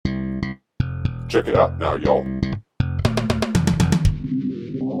Check it out now, y'all.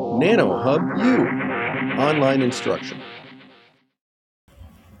 nanoHUB-U, online instruction.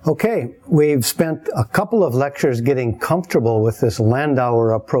 Okay, we've spent a couple of lectures getting comfortable with this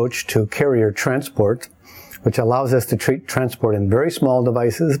Landauer approach to carrier transport, which allows us to treat transport in very small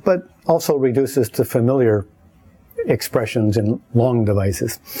devices, but also reduces to familiar expressions in long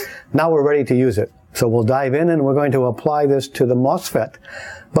devices. Now we're ready to use it. So we'll dive in and we're going to apply this to the MOSFET.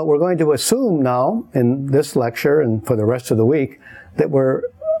 But we're going to assume now, in this lecture and for the rest of the week, that we're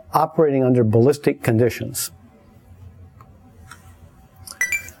operating under ballistic conditions.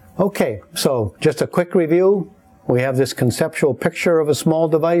 Okay, so just a quick review. We have this conceptual picture of a small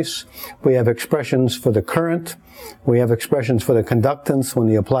device. We have expressions for the current. We have expressions for the conductance when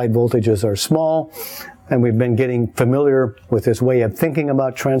the applied voltages are small. And we've been getting familiar with this way of thinking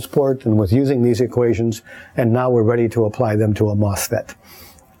about transport and with using these equations. And now we're ready to apply them to a MOSFET.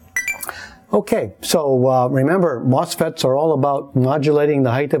 Okay, so remember, MOSFETs are all about modulating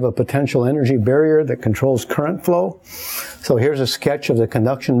the height of a potential energy barrier that controls current flow. So here's a sketch of the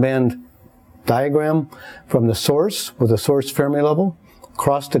conduction band diagram from the source with a source Fermi level,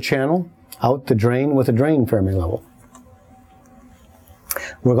 across the channel, out the drain with a drain Fermi level.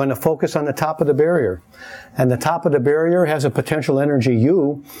 We're going to focus on the top of the barrier. And the top of the barrier has a potential energy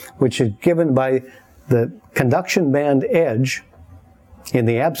U, which is given by the conduction band edge in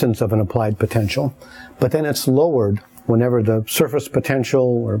the absence of an applied potential, but then it's lowered whenever the surface potential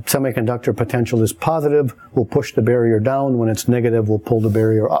or semiconductor potential is positive. We'll push the barrier down. When it's negative, we'll pull the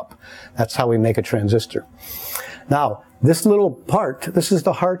barrier up. That's how we make a transistor. Now, this little part, this is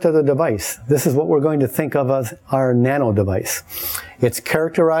the heart of the device. This is what we're going to think of as our nano device. It's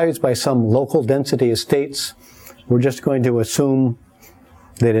characterized by some local density of states. We're just going to assume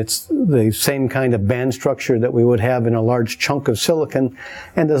that it's the same kind of band structure that we would have in a large chunk of silicon.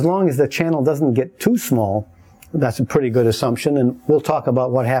 And as long as the channel doesn't get too small, that's a pretty good assumption. And we'll talk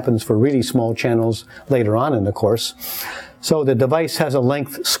about what happens for really small channels later on in the course. So the device has a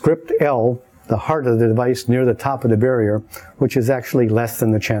length script L, the heart of the device near the top of the barrier, which is actually less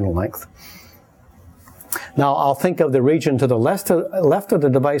than the channel length. Now, I'll think of the region to the left of the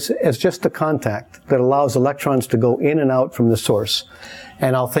device as just a contact that allows electrons to go in and out from the source.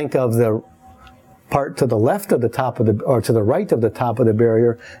 And I'll think of the part to the left of the top of the, or to the right of the top of the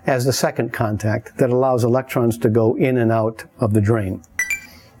barrier as the second contact that allows electrons to go in and out of the drain.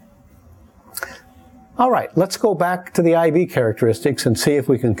 All right, let's go back to the IV characteristics and see if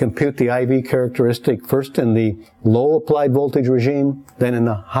we can compute the IV characteristic first in the low applied voltage regime, then in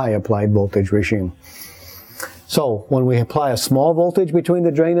the high applied voltage regime. So when we apply a small voltage between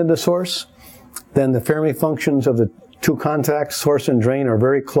the drain and the source, then the Fermi functions of the two contacts, source and drain, are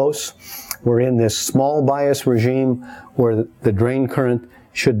very close. We're in this small bias regime where the drain current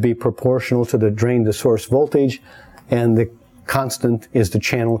should be proportional to the drain to source voltage, and the constant is the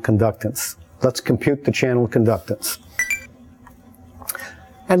channel conductance. Let's compute the channel conductance.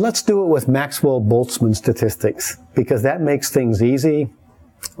 And let's do it with Maxwell-Boltzmann statistics, because that makes things easy.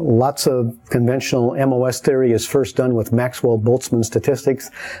 Lots of conventional MOS theory is first done with Maxwell-Boltzmann statistics,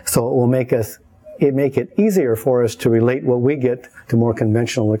 so it will make it easier for us to relate what we get to more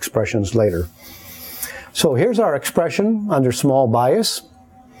conventional expressions later. So here's our expression under small bias,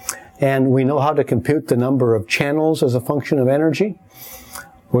 and we know how to compute the number of channels as a function of energy.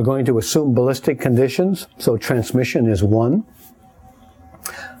 We're going to assume ballistic conditions, so transmission is 1.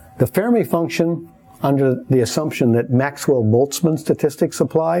 The Fermi function, under the assumption that Maxwell-Boltzmann statistics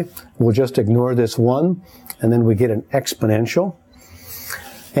apply, we'll just ignore this 1, and then we get an exponential.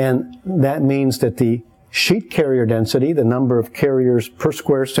 And that means that the sheet carrier density, the number of carriers per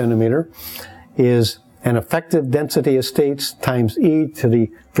square centimeter, is an effective density of states times e to the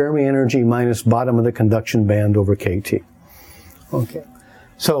Fermi energy minus bottom of the conduction band over kT. Okay.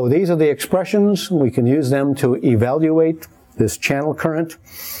 So these are the expressions. We can use them to evaluate this channel current.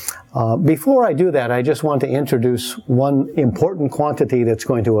 Before I do that, I just want to introduce one important quantity that's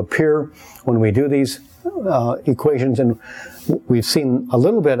going to appear when we do these equations, and we've seen a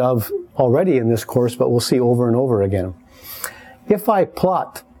little bit of already in this course, but we'll see over and over again. If I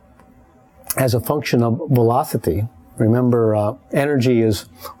plot as a function of velocity, remember energy is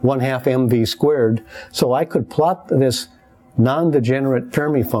 1/2 mv squared, so I could plot this non-degenerate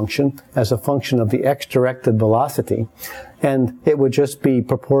Fermi function as a function of the x-directed velocity, and it would just be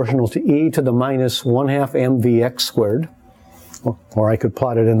proportional to e to the minus 1/2 mvx squared, or I could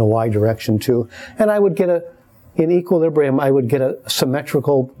plot it in the y direction too, and I would get in equilibrium, I would get a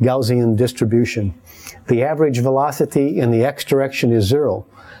symmetrical Gaussian distribution. The average velocity in the x direction is 0,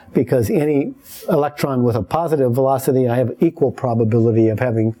 because any electron with a positive velocity, I have equal probability of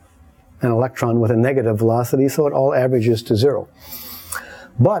having an electron with a negative velocity, so it all averages to 0.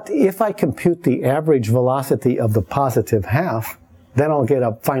 But if I compute the average velocity of the positive half, then I'll get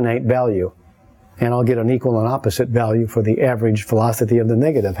a finite value. And I'll get an equal and opposite value for the average velocity of the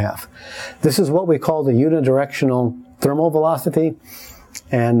negative half. This is what we call the unidirectional thermal velocity.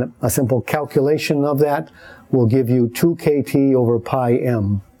 And a simple calculation of that will give you 2 kT over pi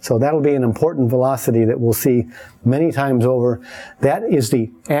m. So that'll be an important velocity that we'll see many times over. That is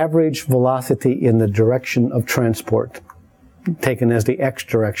the average velocity in the direction of transport, taken as the x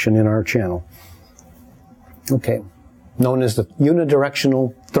direction in our channel. Okay, known as the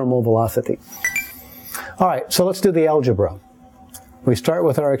unidirectional thermal velocity. All right, so let's do the algebra. We start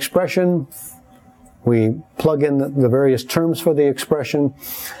with our expression. We plug in the various terms for the expression.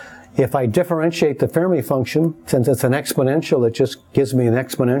 If I differentiate the Fermi function, since it's an exponential, it just gives me an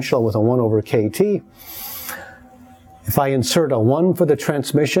exponential with a 1 over kT. If I insert a 1 for the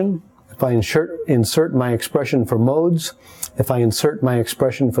transmission, if I insert my expression for modes, if I insert my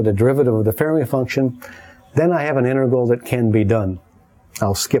expression for the derivative of the Fermi function, then I have an integral that can be done.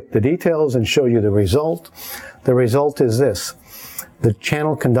 I'll skip the details and show you the result. The result is this. The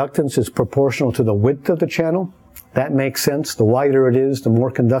channel conductance is proportional to the width of the channel. That makes sense. The wider it is, the more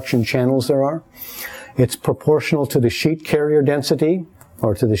conduction channels there are. It's proportional to the sheet carrier density,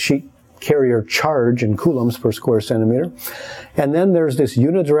 or to the sheet carrier charge in coulombs per square centimeter. And then there's this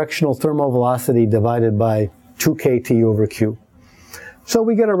unidirectional thermal velocity divided by 2 kT over Q. So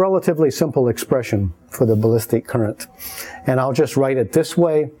we get a relatively simple expression for the ballistic current. And I'll just write it this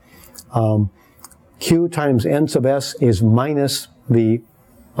way. Q times n sub s is minus the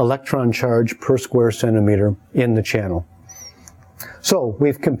electron charge per square centimeter in the channel. So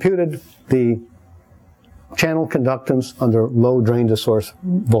we've computed the channel conductance under low drain to source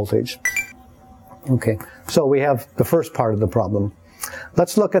voltage. Okay, so we have the first part of the problem.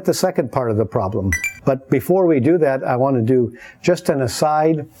 Let's look at the second part of the problem. But before we do that, I want to do just an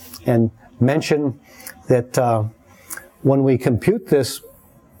aside and mention that when we compute this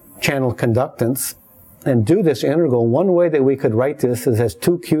channel conductance and do this integral, one way that we could write this is as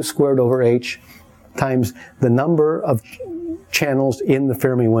 2q squared over h times the number of channels in the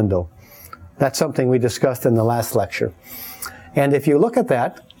Fermi window. That's something we discussed in the last lecture. And if you look at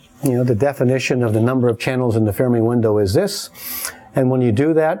that, you know, the definition of the number of channels in the Fermi window is this. And when you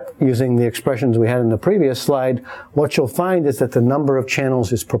do that, using the expressions we had in the previous slide, what you'll find is that the number of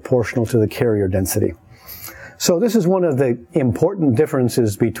channels is proportional to the carrier density. So this is one of the important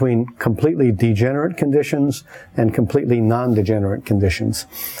differences between completely degenerate conditions and completely non-degenerate conditions.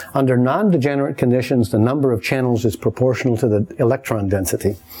 Under non-degenerate conditions, the number of channels is proportional to the electron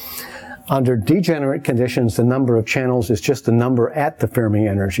density. Under degenerate conditions, the number of channels is just the number at the Fermi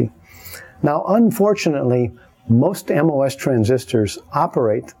energy. Now, unfortunately, most MOS transistors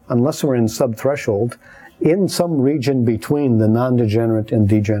operate, unless we're in subthreshold, in some region between the non-degenerate and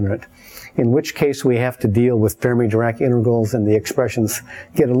degenerate, in which case we have to deal with Fermi-Dirac integrals and the expressions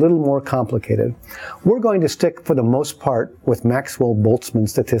get a little more complicated. We're going to stick, for the most part, with Maxwell-Boltzmann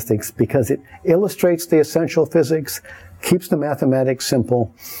statistics because it illustrates the essential physics, keeps the mathematics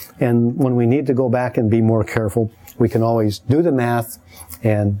simple, and when we need to go back and be more careful, we can always do the math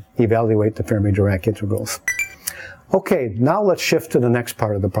and evaluate the Fermi-Dirac integrals. Okay, now let's shift to the next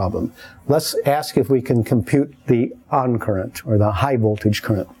part of the problem. Let's ask if we can compute the on current, or the high voltage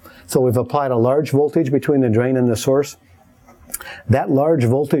current. So we've applied a large voltage between the drain and the source. That large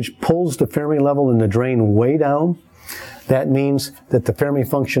voltage pulls the Fermi level in the drain way down. That means that the Fermi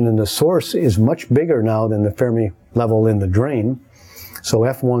function in the source is much bigger now than the Fermi level in the drain. So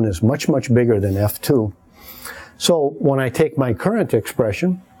F1 is much, much bigger than F2. So when I take my current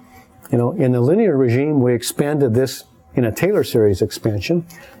expression, you know, in the linear regime, we expanded this in a Taylor series expansion.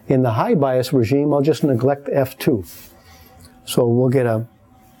 In the high bias regime, I'll just neglect F2. So we'll get an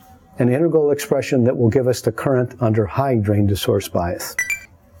integral expression that will give us the current under high drain to source bias.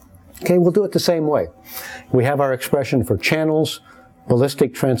 Okay, we'll do it the same way. We have our expression for channels,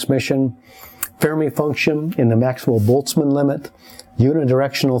 ballistic transmission, Fermi function in the Maxwell-Boltzmann limit,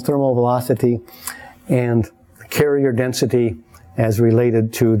 unidirectional thermal velocity, and carrier density as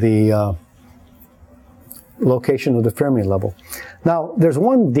related to the location of the Fermi level. Now, there's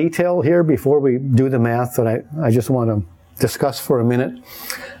one detail here before we do the math that I just want to discuss for a minute.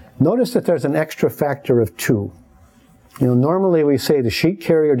 Notice that there's an extra factor of 2. You know, normally we say the sheet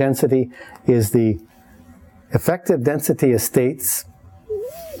carrier density is the effective density of states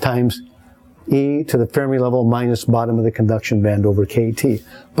times E to the Fermi level minus bottom of the conduction band over KT.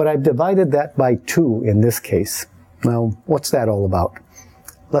 But I've divided that by 2 in this case. Now, what's that all about?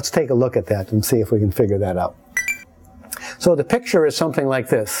 Let's take a look at that and see if we can figure that out. So the picture is something like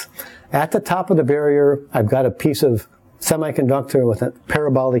this. At the top of the barrier, I've got a piece of semiconductor with a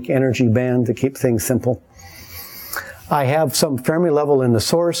parabolic energy band to keep things simple. I have some Fermi level in the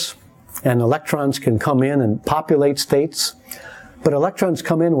source, and electrons can come in and populate states. But electrons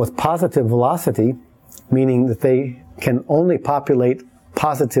come in with positive velocity, meaning that they can only populate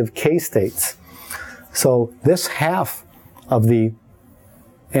positive K states. So this half of the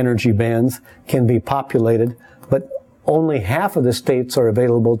energy bands can be populated, but only half of the states are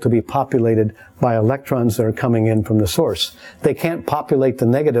available to be populated by electrons that are coming in from the source. They can't populate the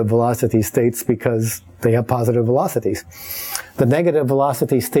negative velocity states because they have positive velocities. The negative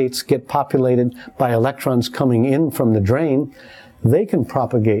velocity states get populated by electrons coming in from the drain. They can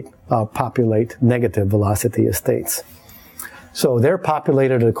populate negative velocity states. So they're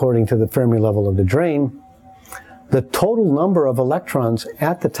populated according to the Fermi level of the drain. The total number of electrons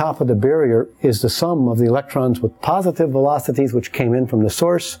at the top of the barrier is the sum of the electrons with positive velocities, which came in from the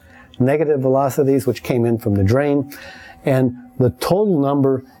source, negative velocities, which came in from the drain, and the total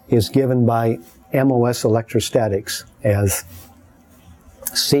number is given by MOS electrostatics as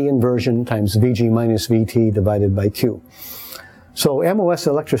C inversion times Vg minus Vt divided by Q. So MOS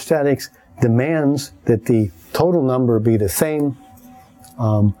electrostatics demands that the total number be the same.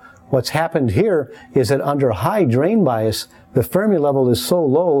 What's happened here is that under high drain bias, the Fermi level is so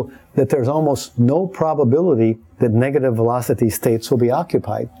low that there's almost no probability that negative velocity states will be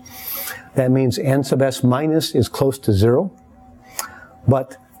occupied. That means n sub s minus is close to 0,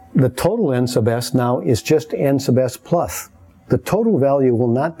 but the total n sub s now is just n sub s plus. The total value will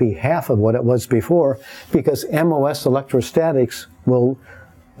not be half of what it was before because MOS electrostatics will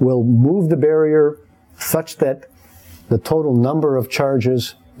move the barrier such that the total number of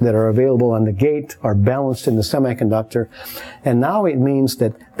charges that are available on the gate are balanced in the semiconductor. And now it means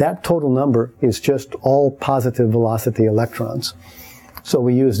that that total number is just all positive velocity electrons. So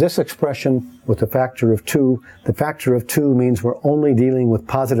we use this expression with a factor of 2. The factor of 2 means we're only dealing with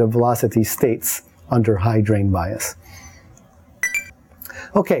positive velocity states under high drain bias.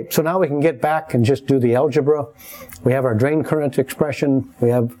 Okay, so now we can get back and just do the algebra. We have our drain current expression. We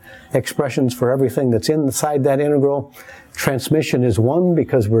have expressions for everything that's inside that integral. Transmission is 1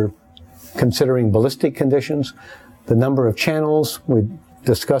 because we're considering ballistic conditions. The number of channels we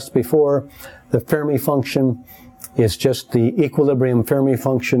discussed before. The Fermi function is just the equilibrium Fermi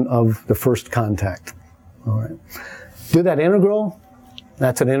function of the first contact. All right. Do that integral.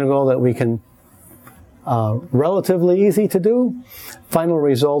 That's an integral that we can relatively easy to do. Final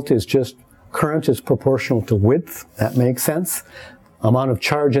result is just current is proportional to width. That makes sense. Amount of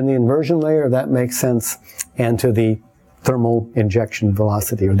charge in the inversion layer. That makes sense. And to the thermal injection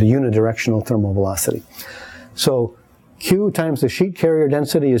velocity, or the unidirectional thermal velocity. So Q times the sheet carrier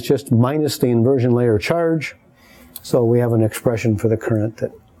density is just minus the inversion layer charge. So we have an expression for the current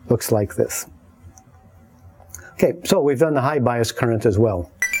that looks like this. Okay, so we've done the high bias current as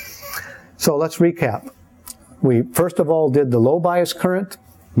well. So let's recap. We first of all did the low bias current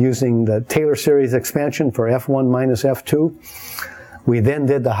using the Taylor series expansion for F1 minus F2. We then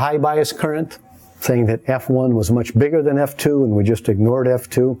did the high bias current, saying that F1 was much bigger than F2, and we just ignored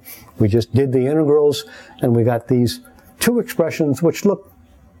F2. We just did the integrals, and we got these two expressions which look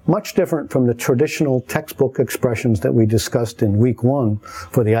much different from the traditional textbook expressions that we discussed in week 1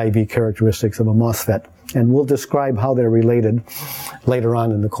 for the IV characteristics of a MOSFET. And we'll describe how they're related later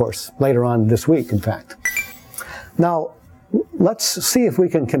on in the course, later on this week, in fact. Now, let's see if we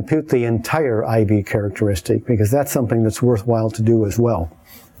can compute the entire IV characteristic, because that's something that's worthwhile to do as well.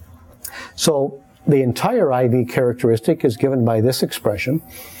 So the entire IV characteristic is given by this expression,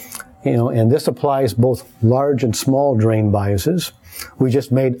 and this applies both large and small drain biases. We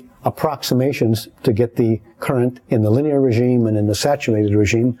just made approximations to get the current in the linear regime and in the saturated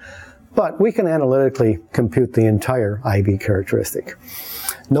regime, but we can analytically compute the entire IV characteristic.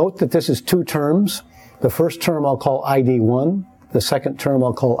 Note that this is 2 terms. The first term I'll call ID1. The second term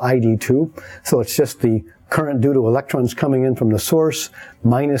I'll call ID2. So it's just the current due to electrons coming in from the source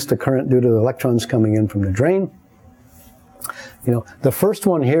minus the current due to the electrons coming in from the drain. The first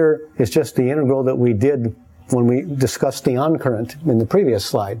one here is just the integral that we did when we discussed the on current in the previous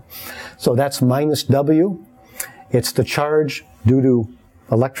slide. So that's minus W. It's the charge due to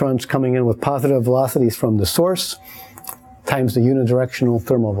electrons coming in with positive velocities from the source times the unidirectional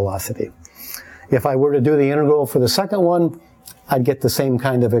thermal velocity. If I were to do the integral for the second one, I'd get the same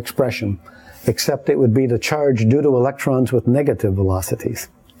kind of expression, except it would be the charge due to electrons with negative velocities.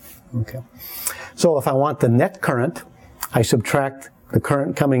 Okay. So if I want the net current, I subtract the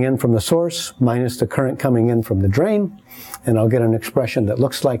current coming in from the source minus the current coming in from the drain, and I'll get an expression that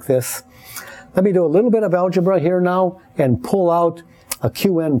looks like this. let me do a little bit of algebra here now and pull out a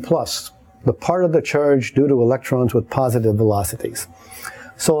Qn plus, the part of the charge due to electrons with positive velocities.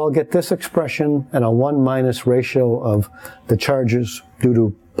 So I'll get this expression and a 1 minus ratio of the charges due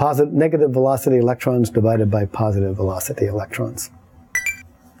to negative velocity electrons divided by positive velocity electrons.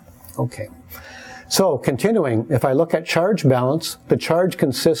 Okay. So continuing, if I look at charge balance, the charge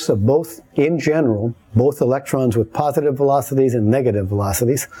consists of both, in general, both electrons with positive velocities and negative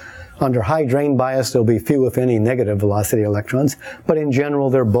velocities. Under high drain bias, there'll be few, if any, negative velocity electrons, but in general,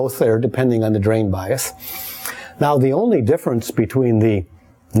 they're both there depending on the drain bias. Now, the only difference between the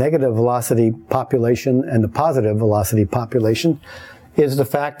negative velocity population and the positive velocity population is the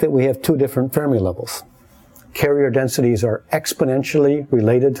fact that we have two different Fermi levels. Carrier densities are exponentially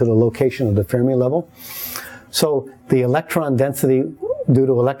related to the location of the Fermi level. So the electron density due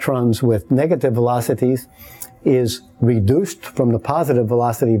to electrons with negative velocities is reduced from the positive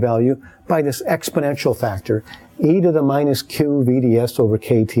velocity value by this exponential factor, e to the minus q VDS over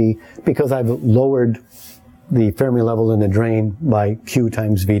kT, because I've lowered the Fermi level in the drain by q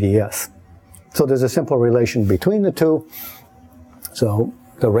times VDS. So there's a simple relation between the two. So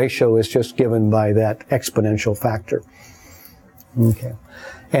the ratio is just given by that exponential factor. Okay.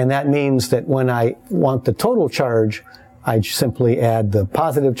 And that means that when I want the total charge, I simply add the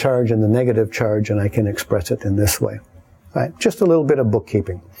positive charge and the negative charge, and I can express it in this way. Right? Just a little bit of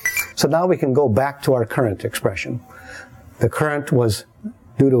bookkeeping. So now we can go back to our current expression. The current was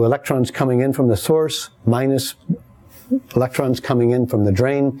due to electrons coming in from the source minus electrons coming in from the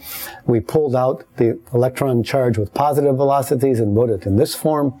drain. We pulled out the electron charge with positive velocities and wrote it in this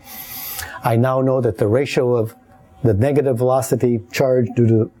form. I now know that the ratio of the negative velocity charge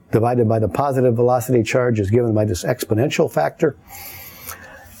divided by the positive velocity charge is given by this exponential factor.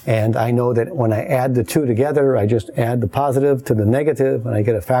 And I know that when I add the two together, I just add the positive to the negative, and I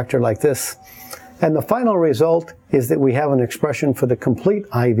get a factor like this. And the final result is that we have an expression for the complete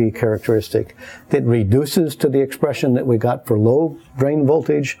IV characteristic that reduces to the expression that we got for low drain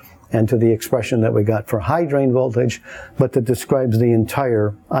voltage and to the expression that we got for high drain voltage, but that describes the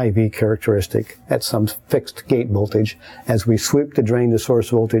entire IV characteristic at some fixed gate voltage as we sweep the drain to source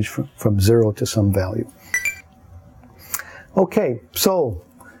voltage from 0 to some value. Okay, so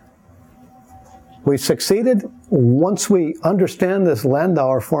we succeeded. Once we understand this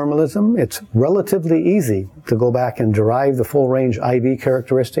Landauer formalism, it's relatively easy to go back and derive the full range IV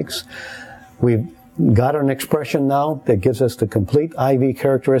characteristics. We've got an expression now that gives us the complete IV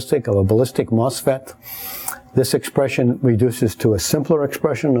characteristic of a ballistic MOSFET. This expression reduces to a simpler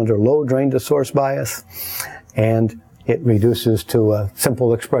expression under low drain to source bias, and it reduces to a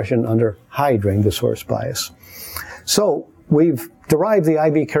simple expression under high drain to source bias. So we've derived the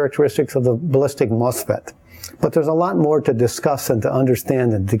IV characteristics of the ballistic MOSFET. But there's a lot more to discuss and to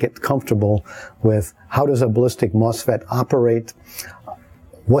understand and to get comfortable with how does a ballistic MOSFET operate,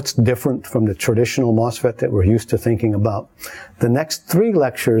 what's different from the traditional MOSFET that we're used to thinking about. The next 3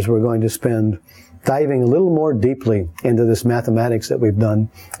 lectures we're going to spend diving a little more deeply into this mathematics that we've done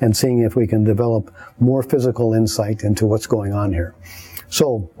and seeing if we can develop more physical insight into what's going on here.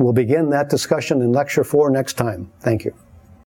 So we'll begin that discussion in lecture 4 next time. Thank you.